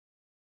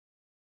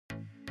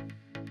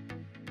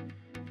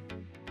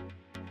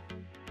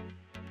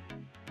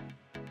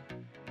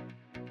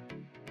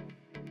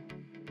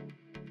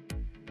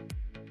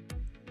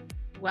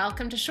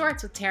Welcome to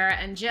Shorts with Tara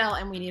and Jill,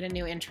 and we need a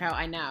new intro,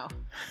 I know.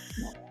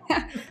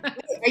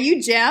 Are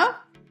you Jill?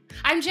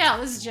 I'm Jill.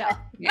 This is Jill.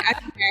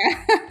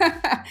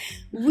 Yeah,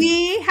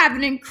 we have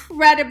an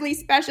incredibly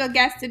special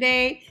guest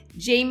today,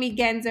 Jamie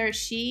Genzer.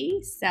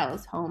 She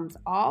sells homes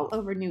all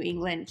over New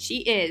England. She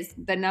is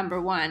the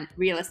 #1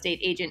 real estate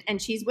agent,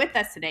 and she's with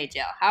us today,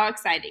 Jill. How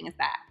exciting is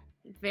that?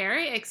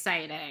 Very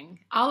exciting.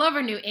 All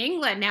over New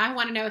England. Now I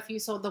want to know if you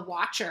sold the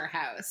Watcher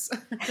house.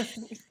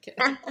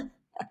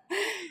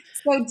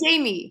 So,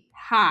 Jamie,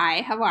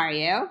 hi, how are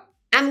you?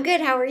 I'm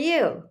good. How are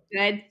you?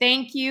 Good.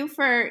 Thank you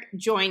for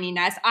joining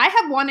us. I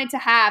have wanted to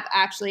have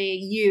actually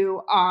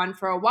you on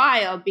for a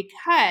while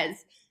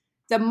because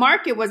the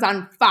market was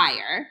on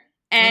fire.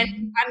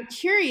 And I'm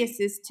curious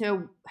as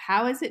to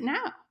how is it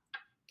now?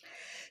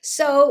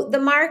 So the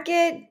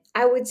market,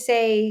 I would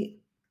say,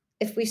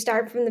 if we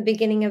start from the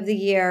beginning of the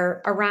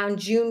year, around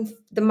June,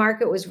 the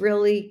market was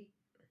really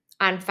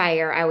on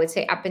fire, I would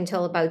say, up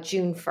until about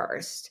June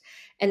 1st.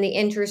 And the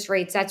interest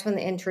rates, that's when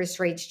the interest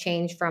rates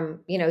changed from,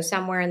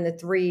 somewhere in the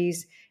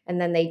threes,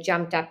 and then they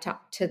jumped up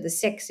to the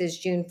sixes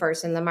June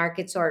 1st, and the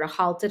market sort of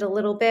halted a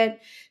little bit.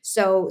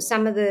 So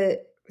some of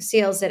the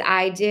sales that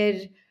I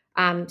did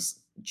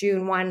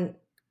June 1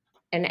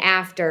 and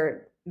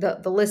after,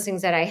 the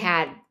listings that I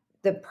had,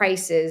 the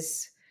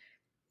prices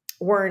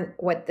weren't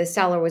what the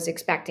seller was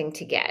expecting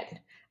to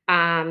get.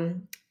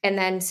 And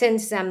then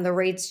since then, the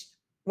rates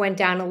went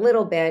down a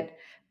little bit.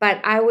 But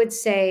I would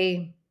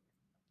say,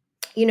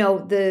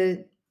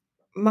 the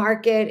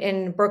market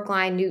in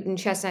Brookline, Newton,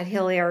 Chestnut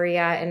Hill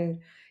area and,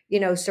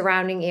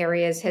 surrounding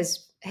areas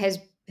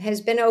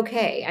has been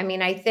okay. I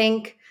mean, I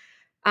think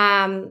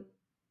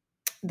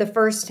the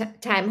first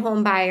time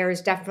home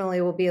buyers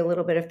definitely will be a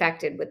little bit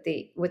affected with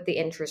the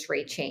interest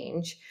rate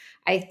change.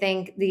 I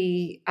think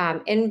the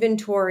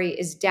inventory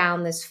is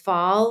down this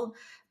fall,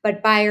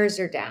 but buyers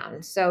are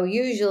down. So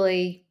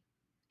usually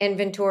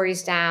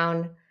inventory's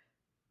down,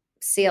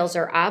 sales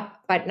are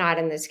up, but not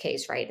in this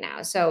case right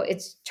now. So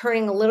it's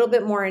turning a little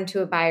bit more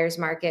into a buyer's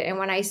market. And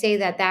when I say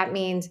that, that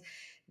means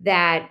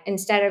that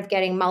instead of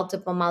getting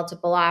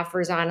multiple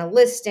offers on a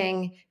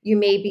listing, you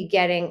may be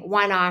getting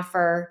one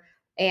offer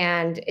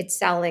and it's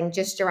selling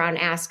just around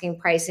asking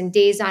price. And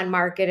days on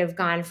market have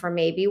gone from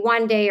maybe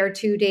 1 day or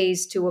 2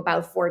 days to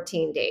about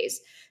 14 days.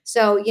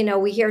 So,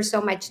 we hear so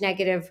much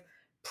negative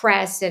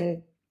press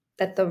and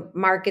that the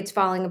market's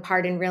falling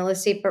apart in real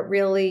estate, but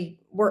really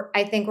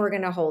I think we're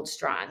going to hold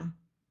strong.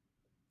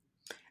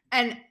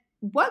 And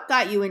what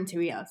got you into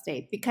real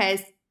estate?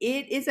 Because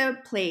it is a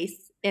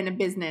place in a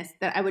business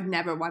that I would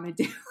never want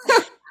to do.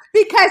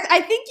 Because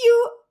I think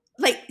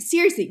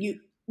seriously, you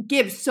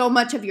give so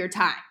much of your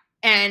time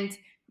and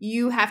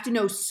you have to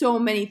know so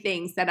many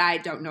things that I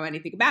don't know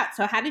anything about.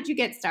 So how did you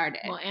get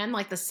started? Well, and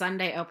the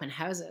Sunday open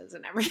houses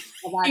and everything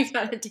you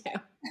got to do.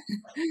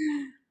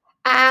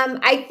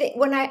 I think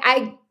when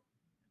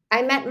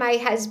I met my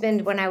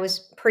husband when I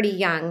was pretty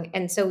young.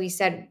 And so we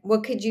said,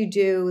 what could you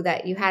do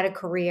that you had a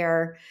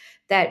career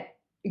that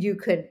you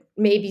could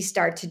maybe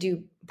start to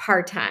do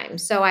part-time?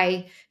 So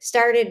I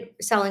started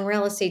selling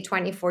real estate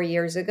 24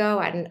 years ago.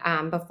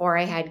 And before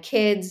I had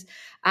kids,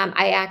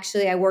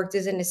 I worked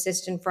as an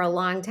assistant for a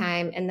long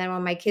time. And then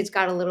when my kids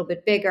got a little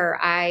bit bigger,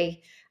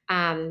 I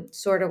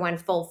sort of went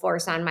full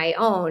force on my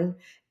own.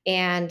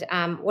 And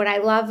what I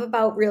love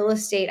about real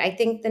estate, I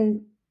think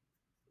the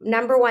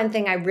 #1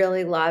 thing I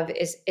really love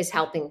is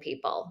helping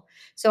people.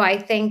 So I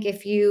think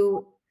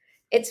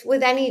it's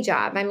with any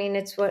job. I mean,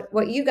 it's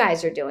what you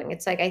guys are doing.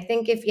 It's like, I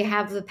think if you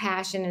have the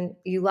passion and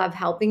you love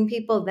helping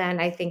people, then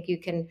I think you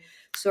can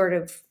sort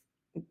of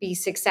be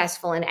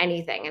successful in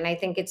anything. And I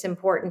think it's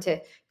important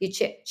to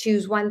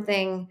choose one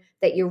thing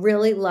that you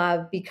really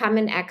love, become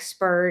an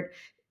expert,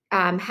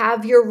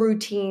 have your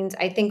routines.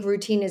 I think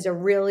routine is a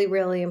really,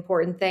 really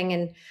important thing.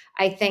 And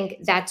I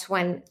think that's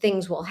when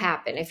things will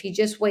happen. If you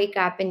just wake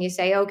up and you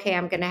say, okay,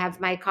 I'm going to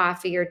have my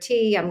coffee or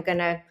tea, I'm going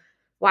to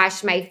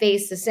wash my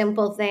face, the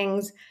simple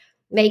things,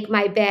 make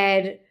my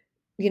bed,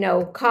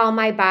 call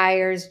my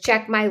buyers,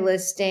 check my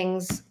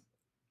listings.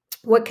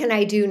 What can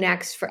I do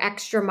next for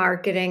extra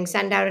marketing?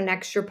 Send out an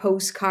extra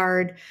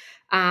postcard.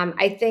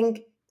 I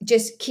think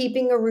just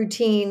keeping a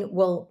routine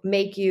will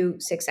make you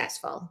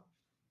successful,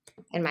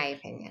 in my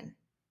opinion.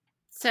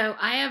 So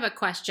I have a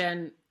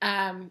question.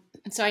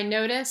 So I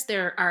noticed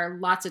there are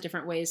lots of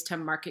different ways to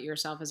market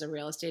yourself as a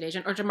real estate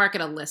agent or to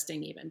market a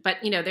listing even. But,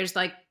 there's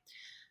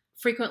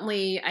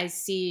frequently I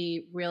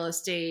see real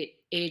estate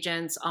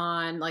agents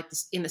on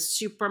in the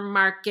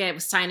supermarket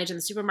with signage in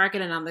the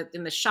supermarket and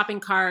in the shopping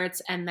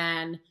carts. And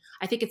then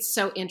I think it's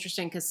so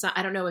interesting because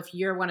I don't know if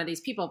you're one of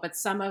these people, but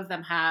some of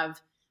them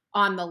have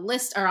on the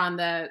list or on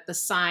the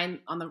sign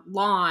on the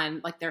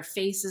lawn, their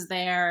face is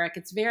there.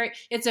 It's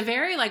a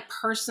very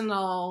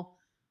personal,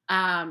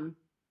 I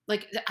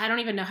don't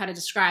even know how to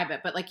describe it,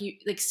 but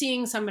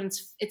seeing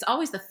someone's, it's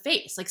always the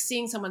face,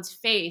 seeing someone's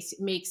face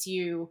makes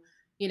you,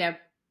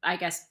 I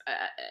guess,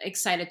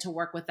 excited to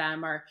work with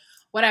them or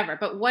whatever.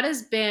 But what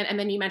has been, and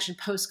then you mentioned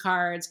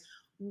postcards,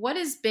 what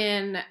has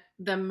been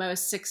the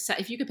most success,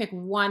 if you could pick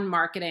one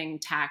marketing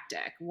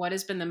tactic, what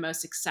has been the most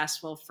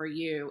successful for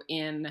you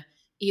in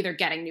either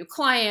getting new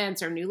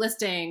clients or new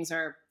listings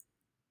or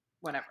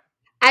whatever?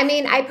 I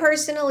mean, I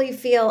personally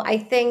feel, I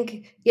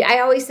think, yeah,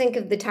 I always think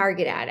of the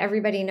Target ad.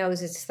 Everybody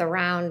knows it's the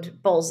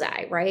round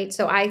bullseye, right?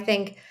 So I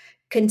think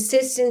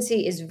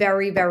consistency is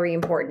very, very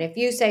important. If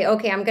you say,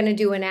 okay, I'm going to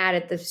do an ad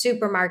at the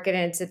supermarket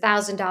and it's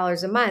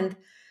 $1,000 a month,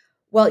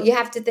 well, you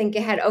have to think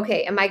ahead.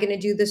 Okay, am I going to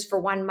do this for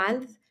 1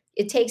 month?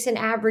 It takes an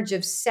average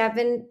of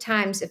 7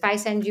 times. If I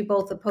send you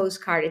both a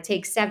postcard, it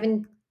takes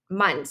 7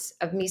 months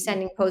of me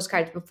sending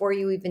postcards before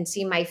you even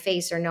see my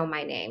face or know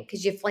my name,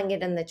 because you fling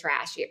it in the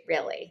trash,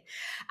 really.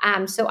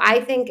 So I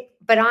think,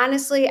 but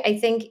honestly, I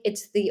think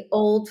it's the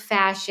old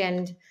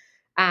fashioned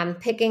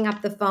picking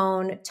up the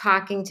phone,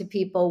 talking to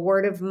people,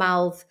 word of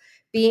mouth,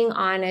 being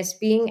honest,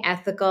 being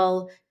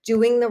ethical,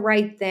 doing the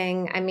right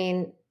thing. I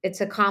mean,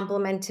 it's a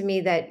compliment to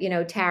me that,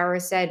 Tara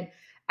said,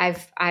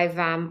 I've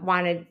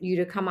wanted you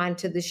to come on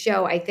to the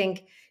show. I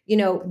think,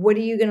 what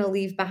are you going to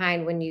leave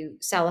behind when you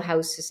sell a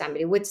house to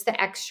somebody? What's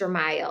the extra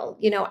mile?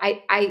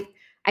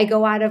 I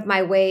go out of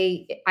my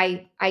way.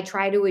 I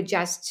try to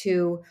adjust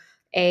to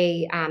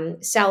a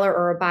seller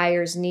or a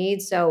buyer's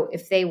needs. So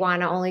if they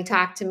want to only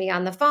talk to me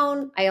on the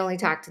phone, I only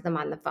talk to them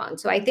on the phone.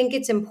 So I think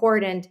it's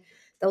important.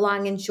 The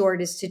long and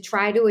short is to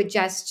try to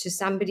adjust to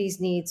somebody's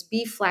needs,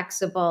 be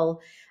flexible,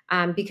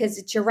 because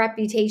it's your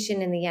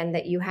reputation in the end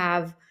that you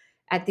have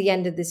at the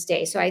end of this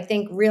day. So I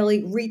think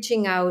really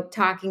reaching out,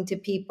 talking to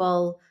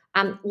people,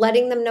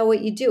 letting them know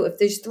what you do. If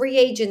there's 3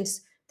 agents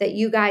that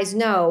you guys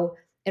know,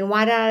 and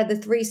one out of the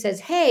 3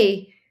 says,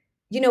 hey,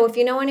 if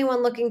you know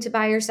anyone looking to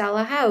buy or sell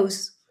a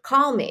house,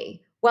 call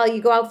me. Well,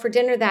 you go out for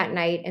dinner that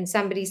night and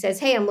somebody says,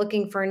 hey, I'm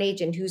looking for an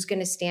agent. Who's going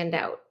to stand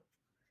out?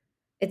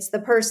 It's the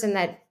person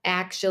that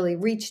actually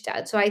reached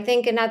out. So I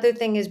think another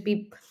thing is,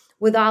 be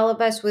with all of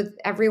us, with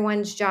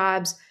everyone's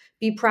jobs,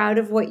 be proud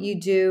of what you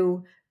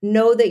do.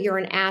 Know that you're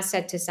an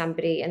asset to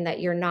somebody and that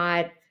you're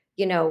not,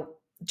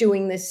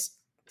 doing this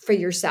for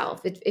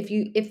yourself. If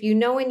you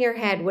know in your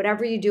head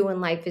whatever you do in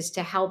life is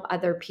to help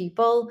other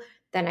people,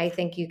 then I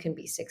think you can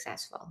be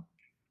successful.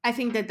 I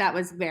think that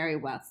was very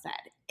well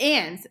said.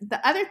 And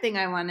the other thing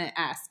I want to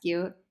ask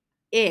you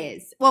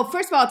is, well,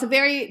 first of all, it's a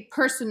very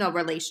personal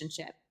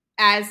relationship,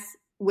 as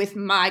with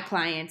my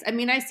clients. I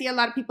mean, I see a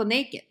lot of people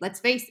naked. Let's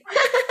face it.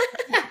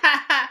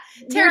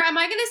 Tara, am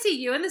I going to see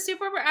you in the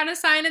on a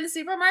sign in the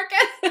supermarket?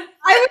 I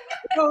would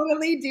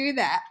totally do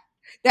that.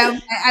 No,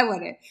 I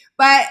wouldn't.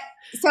 But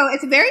so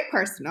it's very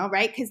personal,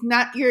 right? Because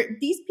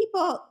these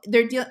people,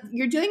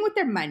 you're dealing with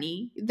their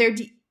money.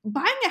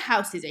 Buying a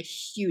house is a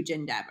huge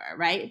endeavor,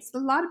 right? It's a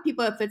lot of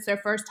people, if it's their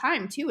first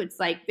time too, it's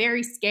like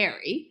very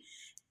scary.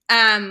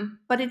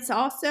 But it's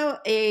also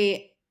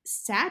a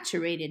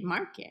saturated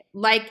market,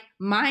 like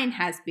mine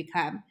has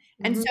become.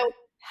 Mm-hmm. And so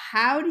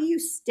how do you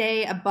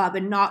stay above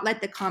and not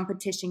let the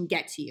competition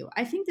get to you?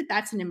 I think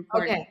that's an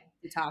important thing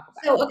to talk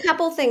about. So a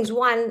couple things.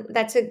 One,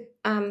 that's a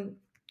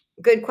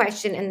good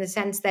question, in the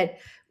sense that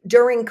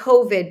during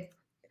COVID,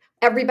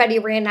 everybody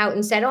ran out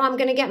and said, oh, I'm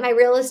going to get my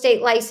real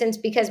estate license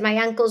because my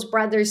uncle's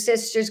brother's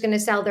sister's going to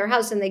sell their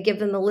house, and they give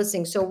them the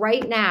listing. So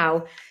right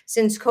now,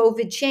 since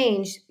COVID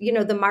changed,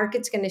 the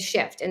market's going to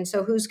shift. And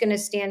so who's going to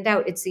stand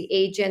out? It's the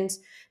agents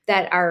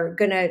that are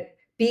going to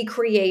be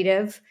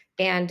creative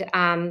and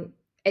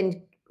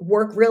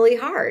work really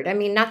hard. I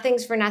mean,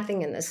 nothing's for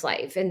nothing in this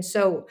life. And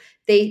so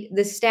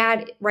the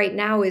stat right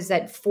now is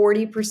that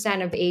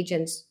 40%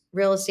 of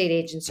real estate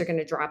agents are going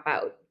to drop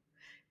out,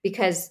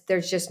 because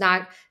there's just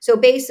not. So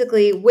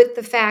basically, with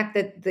the fact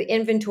that the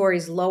inventory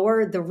is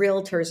lower, the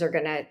realtors are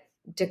going to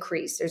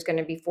decrease. There's going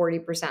to be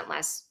 40%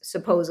 less,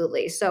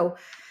 supposedly. So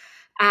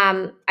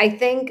I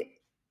think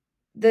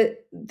the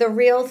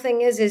real thing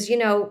is,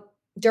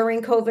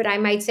 during COVID, I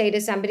might say to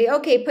somebody,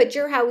 okay, put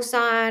your house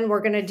on.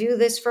 We're going to do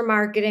this for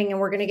marketing and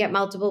we're going to get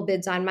multiple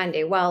bids on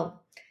Monday.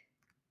 Well,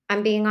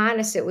 I'm being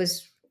honest, it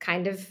was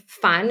kind of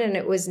fun and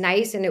it was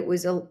nice and it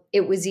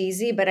was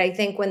easy. But I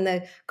think when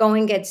the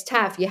going gets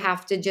tough, you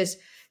have to just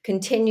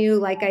continue,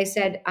 like I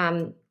said,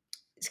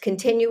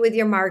 continue with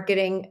your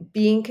marketing,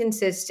 being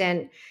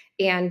consistent,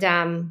 and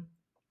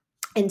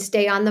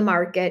stay on the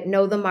market,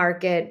 know the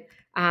market,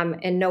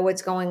 and know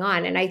what's going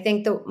on. And I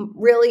think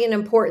really an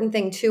important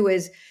thing too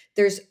is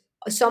there's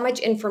so much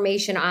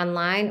information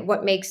online.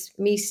 What makes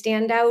me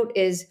stand out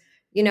is,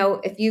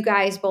 if you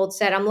guys both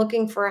said, I'm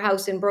looking for a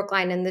house in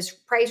Brookline in this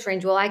price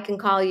range, well, I can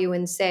call you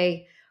and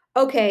say,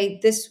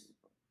 okay, there's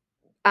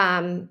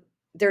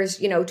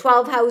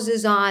 12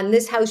 houses on,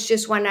 this house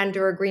just went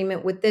under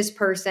agreement with this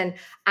person.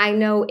 I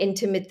know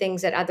intimate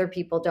things that other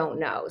people don't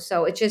know.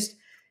 So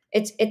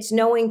it's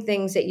knowing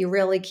things that you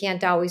really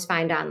can't always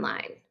find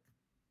online.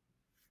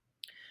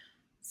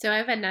 So I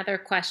have another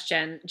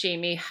question,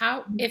 Jamie.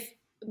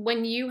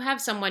 When you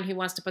have someone who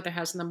wants to put their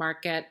house in the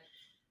market,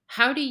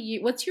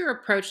 what's your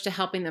approach to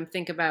helping them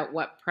think about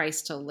what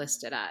price to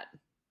list it at?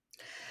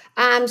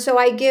 So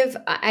I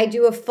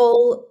do a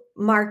full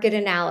market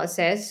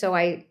analysis. So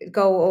I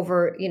go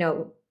over,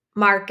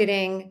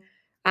 marketing,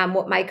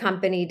 what my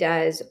company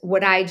does,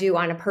 what I do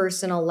on a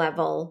personal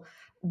level,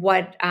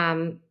 what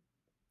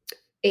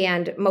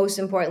and most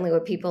importantly,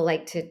 what people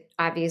like to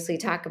obviously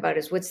talk about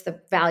is what's the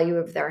value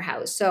of their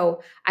house.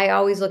 So I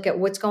always look at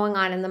what's going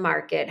on in the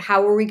market.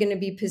 How are we going to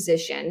be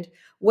positioned?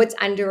 What's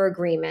under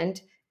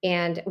agreement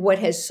and what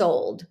has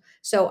sold?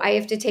 So I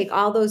have to take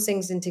all those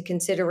things into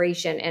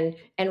consideration.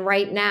 And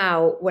right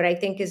now, what I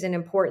think is an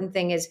important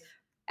thing is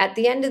at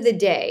the end of the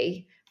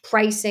day,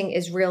 pricing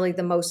is really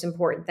the most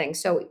important thing.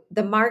 So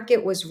the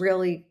market was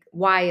really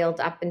wild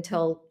up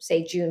until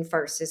say June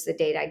 1st is the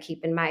date I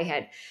keep in my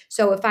head.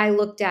 So if I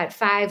looked at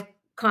 5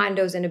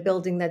 condos in a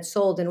building that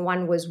sold and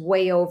one was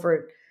way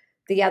over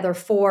the other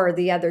 4 or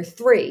the other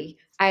 3,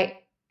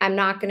 I'm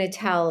not going to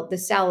tell the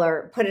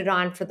seller put it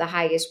on for the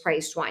highest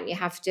priced one. You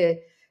have to,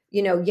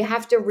 you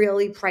have to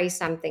really price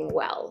something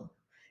well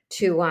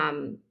to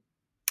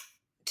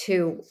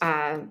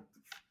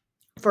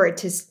for it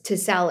to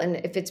sell, and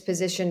if it's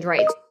positioned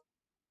right.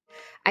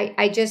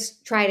 I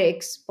just try to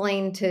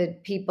explain to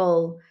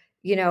people,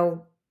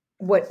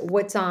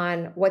 what's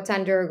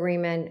under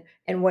agreement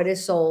and what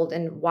is sold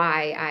and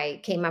why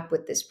I came up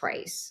with this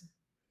price.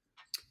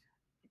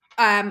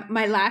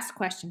 My last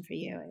question for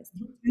you is,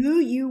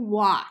 do you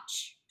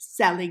watch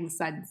Selling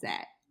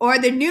Sunset or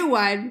the new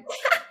one,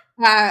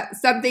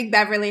 Something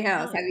Beverly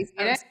Hills? Have you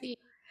seen it?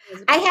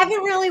 I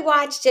haven't really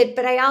watched it,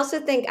 but I also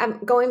think I'm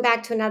going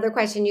back to another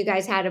question you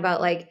guys had about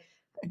like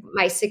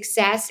my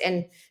success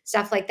and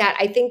stuff like that.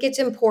 I think it's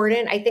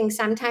important. I think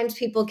sometimes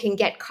people can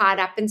get caught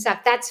up in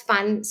stuff. That's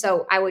fun.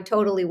 So I would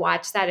totally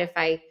watch that if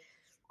I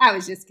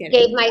was just kidding.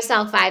 Gave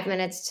myself 5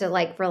 minutes to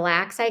like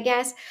relax, I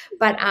guess.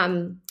 But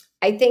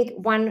I think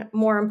one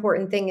more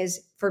important thing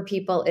is for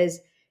people is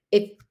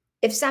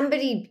if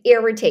somebody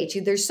irritates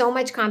you, there's so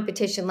much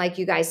competition, like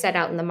you guys said,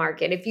 out in the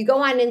market. If you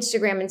go on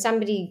Instagram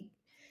and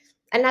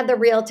another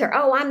realtor,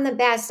 oh, I'm the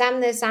best,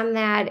 I'm this, I'm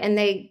that, and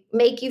they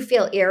make you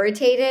feel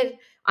irritated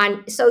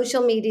on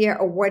social media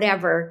or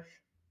whatever,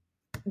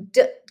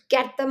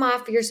 get them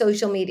off your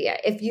social media.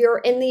 If you're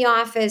in the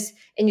office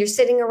and you're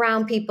sitting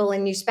around people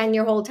and you spend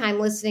your whole time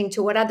listening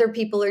to what other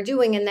people are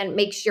doing, and then it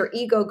makes your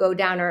ego go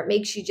down, or it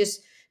makes you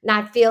just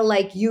not feel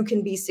like you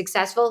can be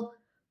successful,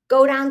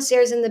 go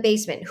downstairs in the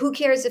basement. Who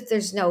cares if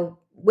there's no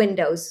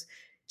windows?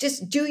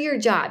 Just do your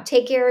job.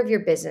 Take care of your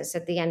business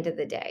at the end of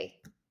the day.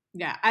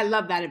 Yeah, I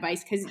love that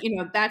advice because,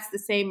 that's the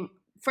same.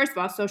 First of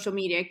all, social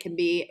media can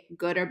be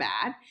good or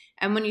bad.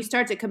 And when you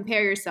start to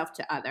compare yourself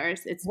to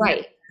others, it's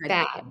right,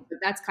 bad. But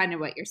that's kind of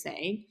what you're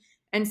saying.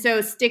 And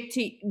so stick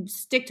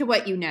to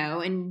what you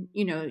know, and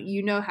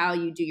you know how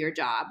you do your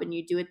job and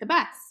you do it the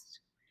best.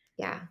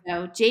 Yeah.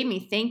 So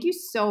Jamie, thank you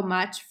so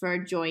much for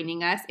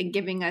joining us and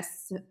giving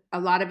us a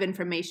lot of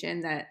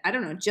information that, I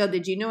don't know, Jill,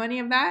 did you know any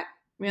of that?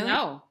 Really?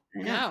 No,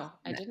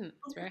 I didn't.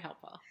 It's very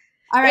helpful.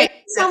 All right.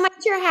 Thank you so much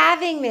for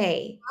having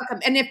me.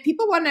 Welcome. And if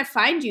people want to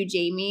find you,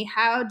 Jamie,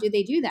 how do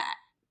they do that?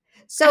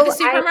 So at the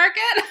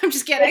supermarket? I'm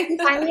just kidding.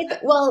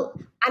 Well,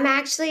 I'm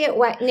actually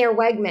near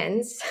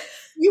Wegmans.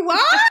 You are?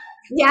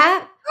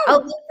 Yeah.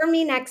 Oh, look for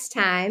me next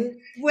time.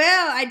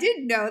 Well, I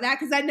didn't know that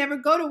because I never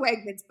go to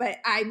Wegmans, but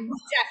I'm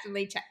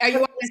definitely check. Are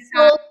you on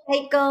the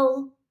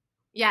SoulCycle?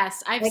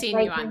 Yes, I've seen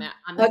you on the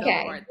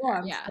billboard.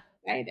 Yeah.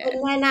 And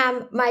then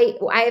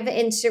I have an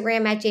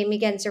Instagram at Jamie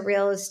Genzer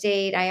Real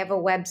Estate. I have a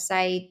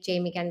website,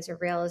 Jamie Genzer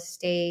Real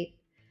Estate.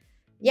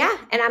 Yeah,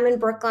 and I'm in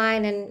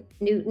Brookline and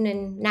Newton,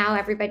 and now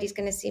everybody's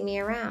going to see me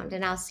around,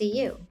 and I'll see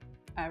you.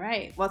 All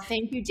right. Well,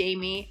 thank you,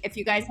 Jamie. If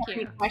you guys have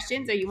any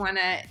questions or you want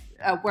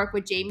to work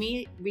with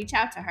Jamie, reach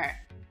out to her.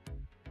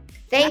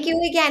 Thank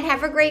you again.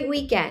 Have a great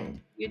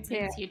weekend. You too.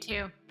 Thanks, you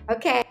too.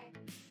 Okay.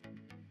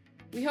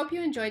 We hope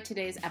you enjoyed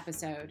today's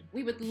episode.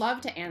 We would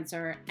love to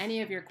answer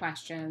any of your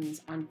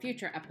questions on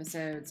future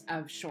episodes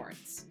of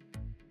Shorts.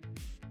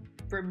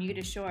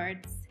 Bermuda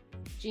shorts,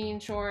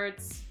 jean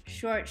shorts,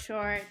 short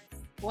shorts,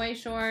 boy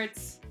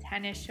shorts,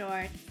 tennis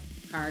shorts,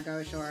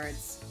 cargo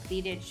shorts,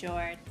 pleated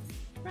shorts,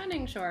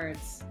 running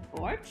shorts,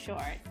 board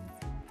shorts,